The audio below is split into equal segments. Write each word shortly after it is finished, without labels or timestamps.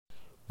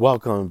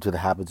Welcome to the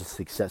Habits of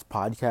Success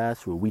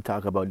podcast, where we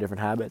talk about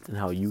different habits and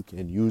how you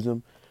can use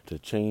them to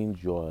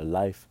change your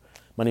life.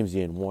 My name is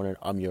Ian Warner.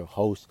 I'm your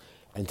host,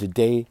 and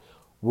today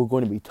we're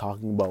going to be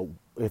talking about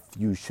if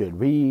you should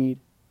read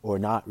or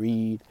not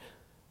read,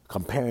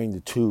 comparing the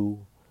two.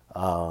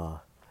 I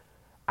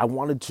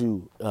wanted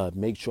to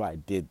make sure I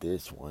did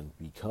this one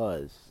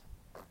because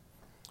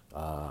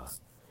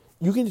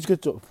you can just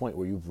get to a point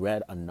where you've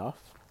read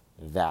enough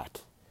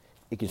that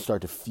it can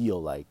start to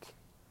feel like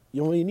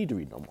you don't really need to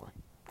read no more.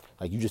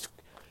 Like you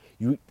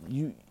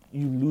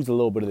lose a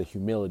little bit of the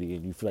humility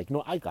and you feel like,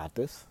 no, I got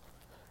this.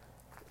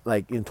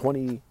 Like in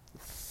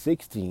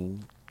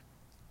 2016,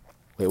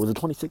 wait, was it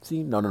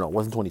 2016? No, it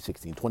wasn't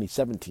 2016.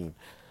 2017,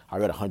 I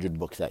read 100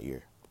 books that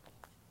year.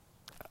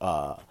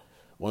 One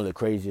of the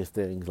craziest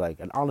things, like,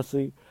 and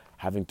honestly,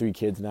 having 3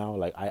 kids now,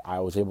 like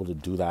I was able to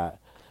do that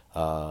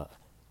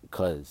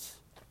because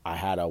I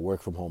had a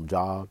work from home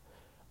job.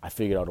 I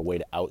figured out a way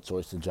to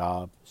outsource the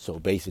job. So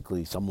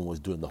basically someone was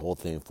doing the whole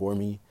thing for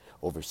me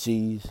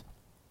overseas.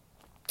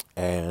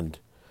 And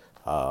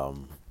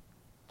from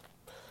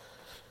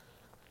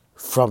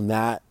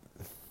that,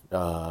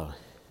 I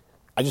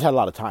just had a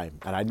lot of time.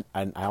 And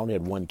I only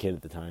had 1 kid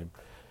at the time.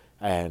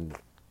 And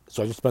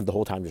so I just spent the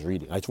whole time just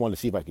reading. I just wanted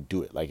to see if I could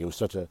do it. Like, it was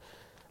such a,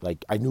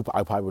 like, I knew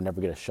I probably would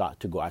never get a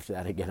shot to go after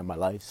that again in my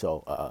life.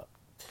 So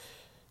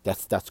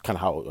that's kind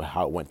of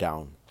how it went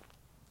down.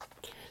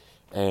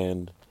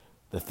 And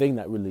the thing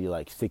that really,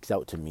 like, sticks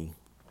out to me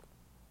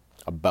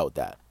about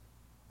that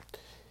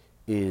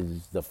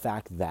is the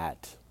fact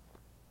that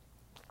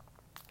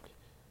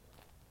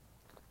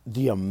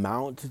the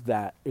amount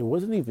that it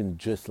wasn't even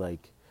just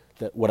like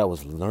that what I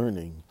was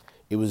learning,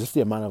 it was just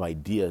the amount of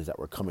ideas that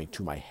were coming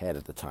to my head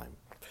at the time.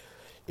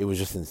 It was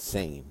just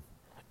insane.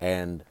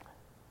 And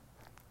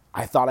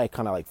I thought I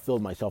kind of like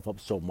filled myself up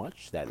so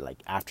much that,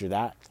 like, after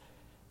that,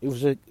 it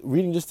was like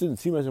reading just didn't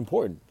seem as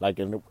important. Like,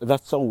 and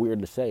that's so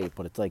weird to say,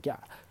 but it's like, yeah,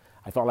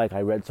 I felt like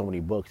I read so many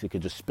books, it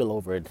could just spill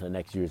over into the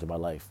next years of my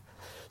life.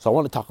 So I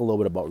want to talk a little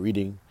bit about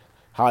reading,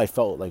 how I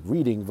felt like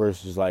reading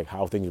versus like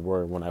how things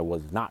were when I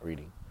was not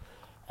reading.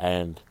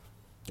 And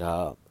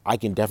I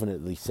can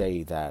definitely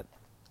say that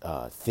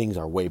things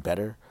are way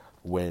better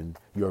when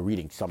you're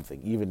reading something,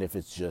 even if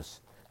it's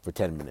just for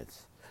 10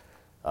 minutes.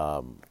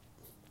 I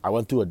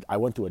went through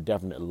a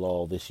definite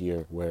lull this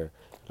year where,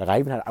 like,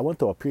 I went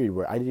through a period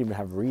where I didn't even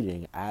have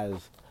reading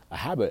as a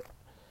habit.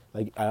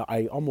 Like,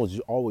 I almost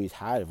always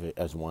had it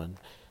as one,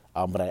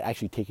 but I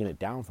actually taken it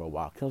down for a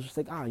while. Cause I was just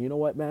like, you know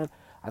what, man?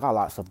 I got a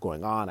lot of stuff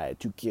going on. I had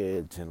 2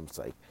 kids, and it's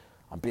like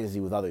I'm busy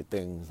with other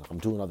things. Like, I'm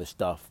doing other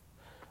stuff.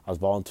 I was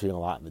volunteering a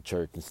lot in the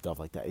church and stuff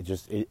like that. It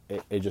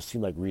just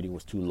seemed like reading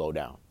was too low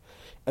down,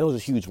 and it was a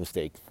huge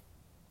mistake.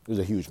 It was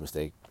a huge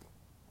mistake.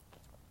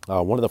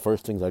 One of the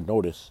first things I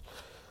noticed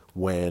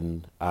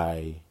when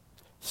I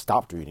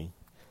stopped reading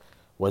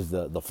was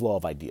the flow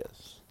of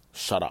ideas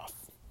shut off.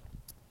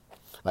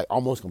 Like,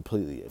 almost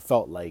completely. It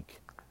felt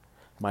like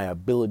my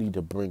ability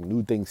to bring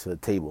new things to the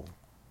table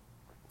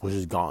was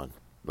just gone.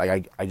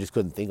 Like, I just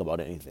couldn't think about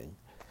anything.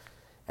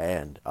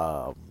 And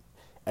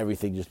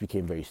everything just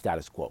became very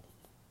status quo.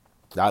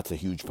 That's a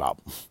huge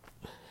problem.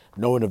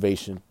 No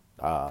innovation.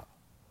 No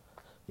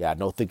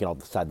thinking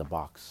outside the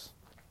box.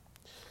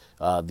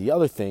 The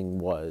other thing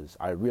was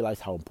I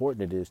realized how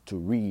important it is to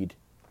read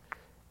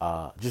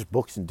just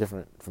books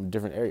from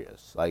different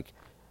areas. Like,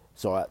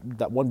 so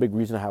that one big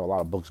reason I have a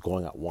lot of books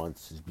going at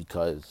once is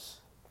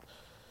because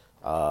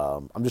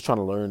I'm just trying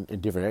to learn in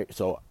different areas.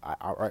 So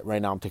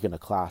right now I'm taking a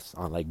class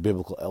on, like,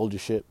 biblical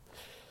eldership.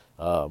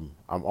 I'm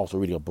also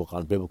reading a book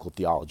on biblical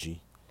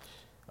theology.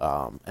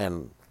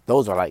 And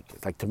those are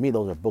like to me,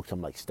 those are books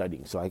I'm, like,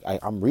 studying. So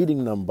I'm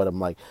reading them, but I'm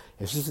like,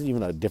 it's just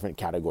even a different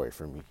category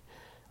for me.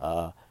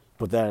 But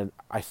then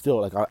I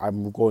still, like,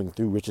 I'm going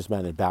through Richest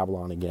Man in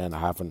Babylon again. I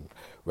haven't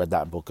read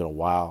that book in a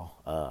while.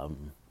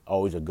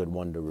 Always a good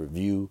one to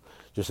review,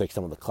 just like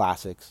some of the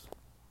classics.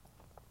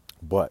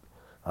 But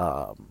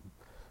I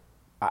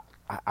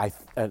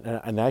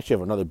actually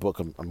have another book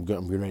I'm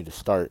getting ready to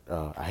start.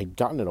 I had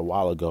gotten it a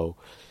while ago,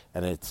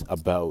 and it's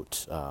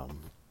about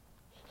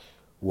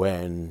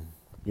when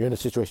you're in a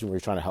situation where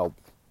you're trying to help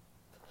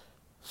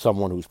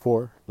someone who's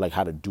poor, like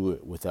how to do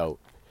it without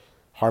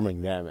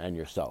harming them and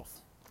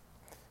yourself.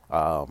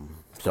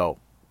 So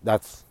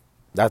that's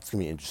gonna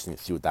be interesting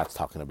to see what that's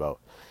talking about.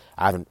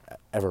 I haven't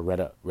ever read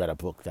a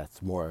book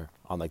that's more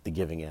on, like, the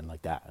giving end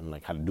like that and,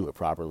 like, how to do it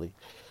properly.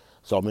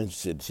 So I'm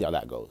interested to see how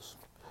that goes.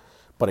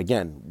 But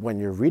again, when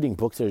you're reading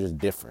books, they're just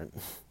different,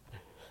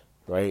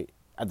 right?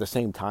 At the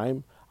same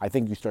time, I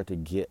think you start to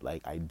get,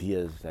 like,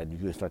 ideas, and you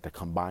can start to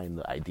combine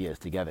the ideas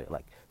together,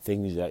 like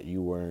things that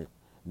you weren't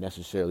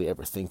necessarily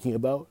ever thinking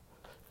about.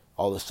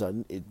 All of a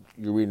sudden,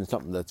 you're reading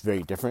something that's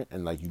very different,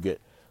 and, like, you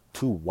get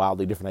 2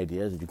 wildly different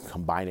ideas, and you can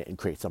combine it and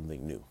create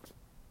something new.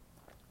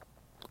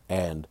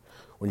 And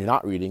when you're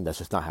not reading, that's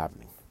just not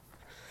happening.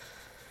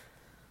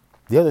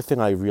 The other thing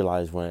I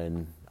realize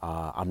when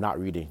I'm not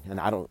reading, and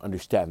I don't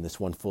understand this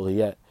one fully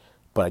yet,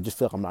 but I just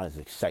feel like I'm not as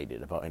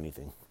excited about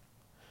anything.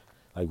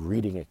 Like,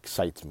 reading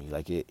excites me.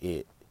 Like,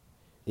 it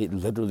it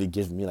literally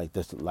gives me like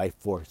this life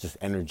force, this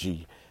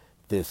energy,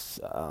 this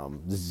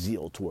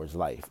zeal towards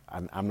life.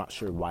 I'm not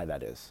sure why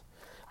that is.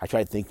 I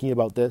tried thinking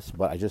about this,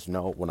 but I just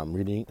know when I'm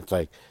reading, it's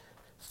like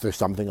there's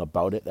something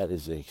about it that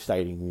is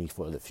exciting me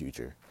for the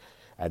future.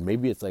 And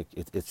maybe it's like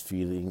it's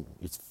fueling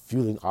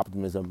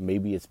optimism.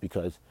 Maybe it's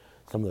because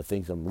some of the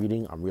things I'm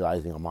reading, I'm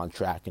realizing I'm on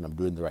track and I'm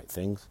doing the right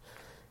things.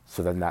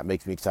 So then that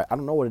makes me excited. I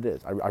don't know what it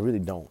is. I really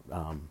don't.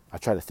 I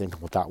try to think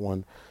about that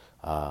one,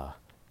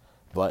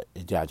 but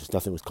yeah, just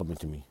nothing was coming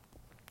to me.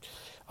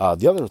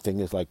 The other thing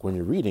is like when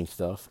you're reading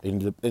stuff,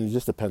 and it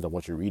just depends on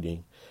what you're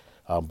reading.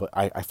 But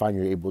I find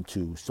you're able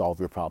to solve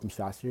your problems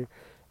faster,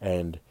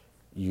 and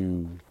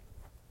you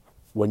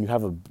when you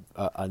have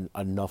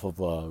enough of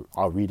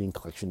a reading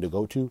collection to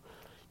go to,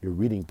 you're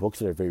reading books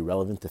that are very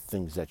relevant to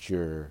things that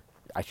you're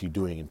actually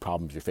doing and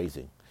problems you're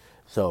facing.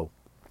 So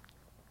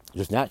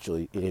just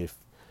naturally, if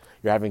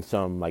you're having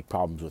some like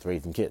problems with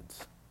raising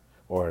kids,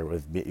 or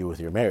with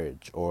your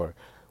marriage, or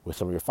with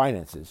some of your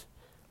finances,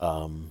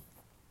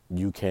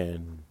 you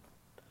can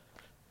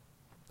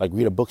like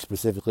read a book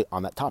specifically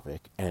on that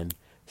topic and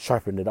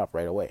sharpen it up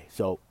right away.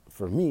 So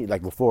for me,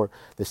 like before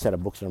this set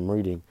of books that I'm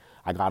reading,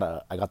 I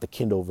got the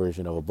Kindle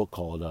version of a book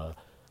called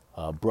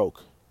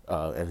Broke,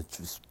 and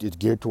it's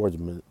geared towards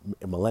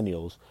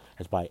millennials.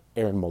 It's by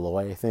Erin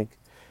Malloy, I think.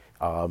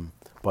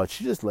 But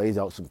she just lays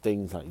out some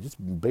things, like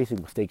just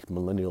basic mistakes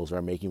millennials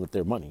are making with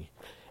their money.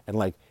 And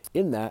like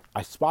in that,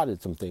 I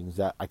spotted some things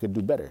that I could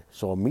do better.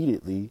 So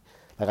immediately,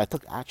 like I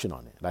took action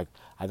on it. Like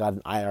I got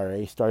an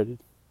IRA started,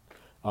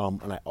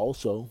 and I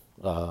also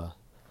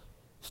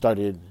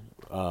started.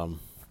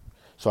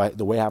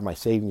 The way I have my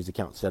savings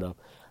account set up,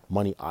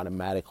 money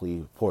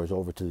automatically pours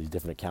over to these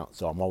different accounts.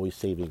 So I'm always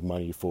saving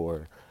money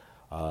for,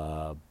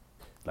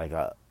 like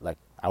I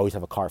always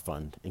have a car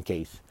fund in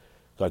case,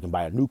 so I can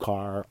buy a new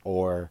car,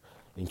 or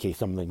in case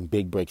something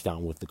big breaks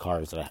down with the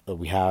cars that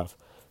we have,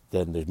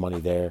 then there's money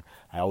there.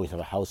 I always have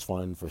a house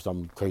fund for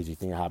some crazy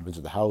thing that happens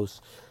with the house.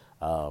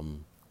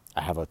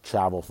 I have a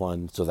travel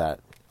fund so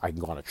that I can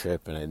go on a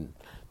trip and then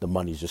the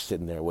money's just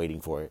sitting there waiting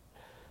for it.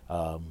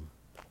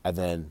 And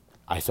then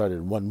I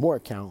started one more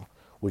account,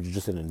 which is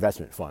just an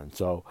investment fund.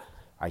 So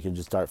I can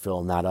just start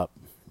filling that up.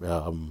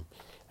 And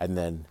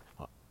then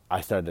I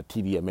started a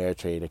TD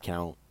Ameritrade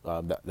account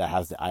that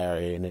has the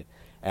IRA in it,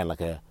 and like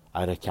an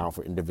account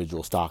for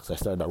individual stocks. I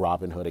started a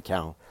Robinhood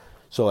account.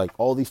 So like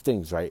all these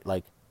things, right?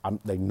 Like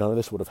none of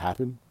this would have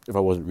happened if I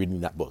wasn't reading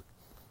that book.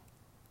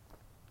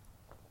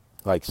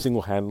 Like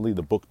single-handedly,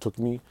 the book took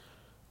me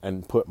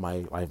and put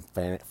my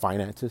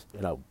finances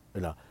in a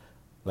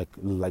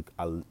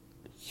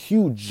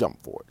huge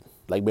jump forward.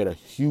 Like made a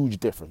huge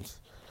difference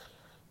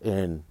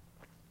in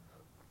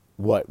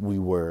what we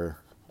were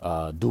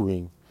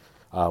doing,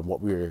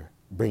 what we were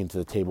bringing to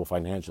the table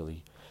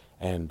financially,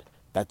 and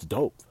that's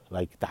dope.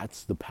 Like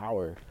that's the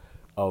power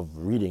of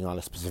reading on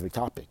a specific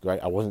topic, right?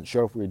 I wasn't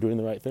sure if we were doing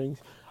the right things.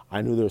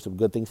 I knew there were some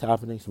good things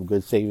happening, some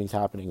good savings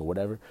happening or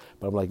whatever,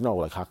 but I'm like, no,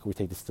 like how can we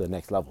take this to the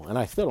next level? And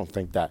I still don't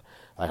think that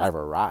like I've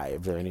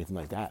arrived or anything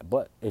like that,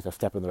 but it's a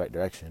step in the right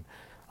direction.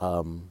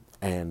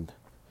 And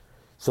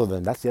so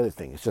then that's the other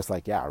thing. It's just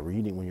like, yeah,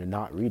 reading, when you're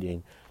not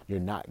reading, you're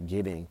not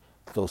getting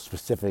those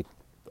specific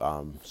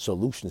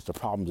solutions to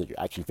problems that you're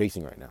actually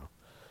facing right now.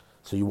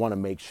 So you want to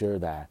make sure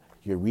that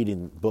you're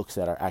reading books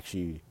that are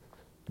actually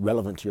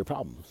relevant to your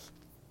problems.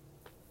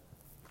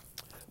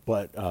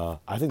 But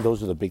I think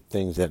those are the big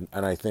things, and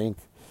I think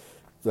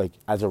like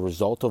as a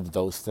result of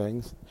those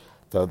things,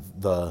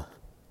 the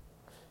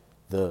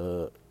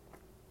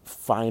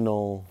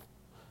final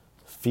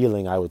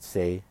feeling I would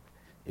say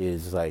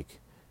is like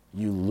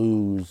you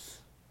lose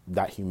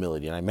that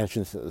humility. And I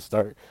mentioned this at the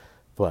start,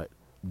 but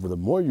the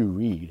more you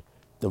read,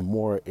 the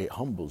more it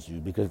humbles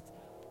you, because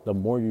the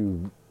more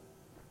you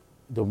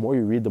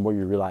read, the more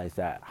you realize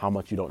that how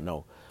much you don't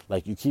know.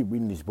 Like you keep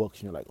reading these books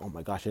and you're like, oh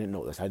my gosh, I didn't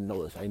know this, I didn't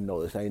know this, I didn't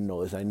know this, I didn't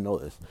know this, I didn't know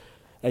this.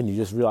 And you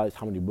just realize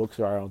how many books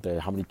there are out there,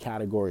 how many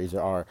categories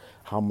there are,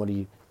 how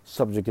many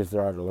subjects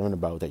there are to learn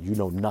about that you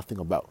know nothing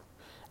about.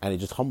 And it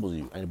just humbles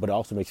you. But it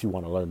also makes you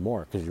want to learn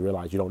more because you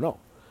realize you don't know.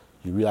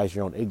 You realize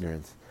your own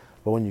ignorance.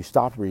 But when you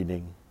stop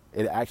reading,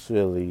 it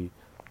actually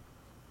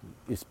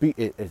it's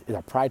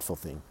a prideful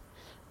thing,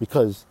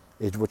 because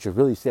what you're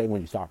really saying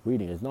when you stop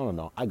reading is,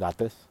 no, I got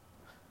this.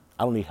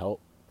 I don't need help.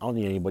 I don't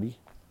need anybody.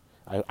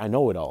 I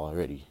know it all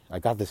already. I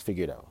got this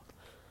figured out,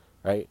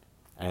 right?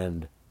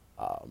 And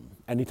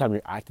anytime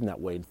you're acting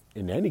that way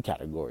in any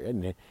category,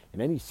 in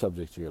any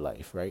subject of your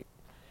life, right?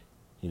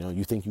 You know,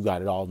 you think you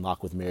got it all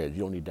knocked with marriage. You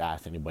don't need to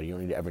ask anybody. You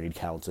don't need to ever need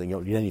counseling. You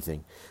don't need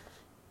anything.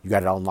 You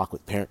got it all knocked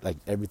with parent. Like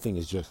everything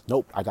is just,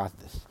 nope, I got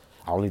this.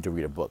 I don't need to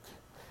read a book.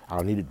 I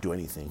don't need to do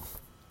anything.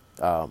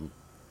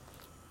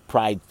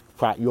 Pride,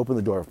 you open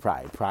the door of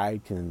pride.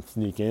 Pride can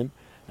sneak in,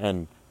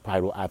 and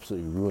pride will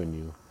absolutely ruin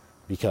you,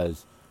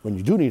 because when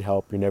you do need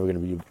help, you're never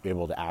going to be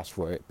able to ask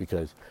for it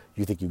because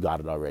you think you got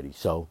it already.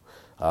 So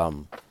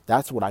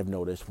that's what I've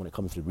noticed when it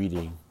comes to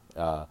reading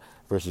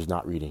versus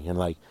not reading. And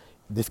like,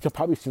 this could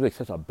probably seem like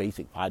such a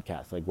basic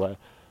podcast. Like what?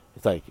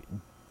 It's like,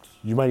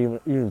 You might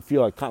even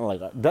feel like kind of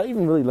like, did I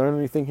even really learn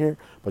anything here?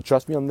 But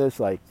trust me on this,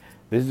 like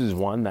this is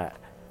one that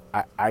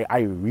I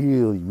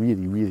really,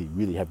 really, really,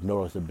 really have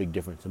noticed a big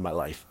difference in my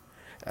life,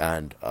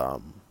 and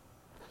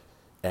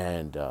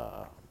and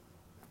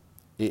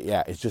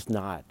yeah, it's just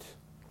not.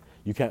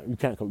 You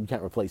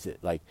can't replace it.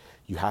 Like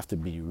you have to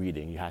be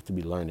reading, you have to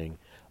be learning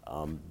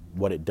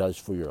what it does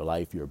for your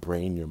life, your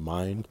brain, your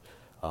mind.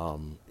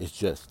 It's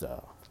just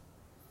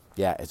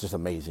yeah, it's just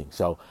amazing.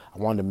 So I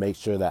wanted to make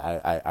sure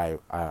that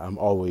I'm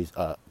always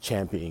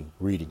championing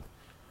reading.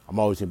 I'm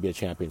always going to be a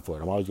champion for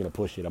it. I'm always going to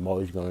push it. I'm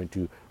always going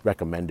to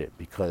recommend it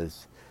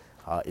because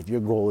if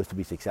your goal is to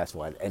be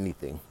successful at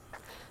anything,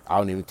 I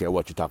don't even care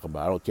what you're talking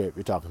about. I don't care if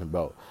you're talking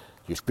about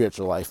your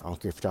spiritual life. I don't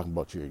care if you're talking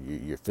about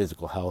your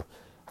physical health.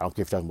 I don't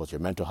care if you're talking about your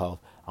mental health.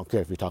 I don't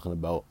care if you're talking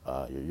about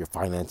your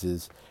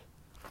finances.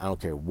 I don't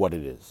care what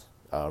it is.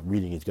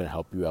 Reading is going to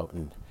help you out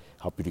and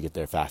help you to get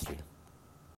there faster.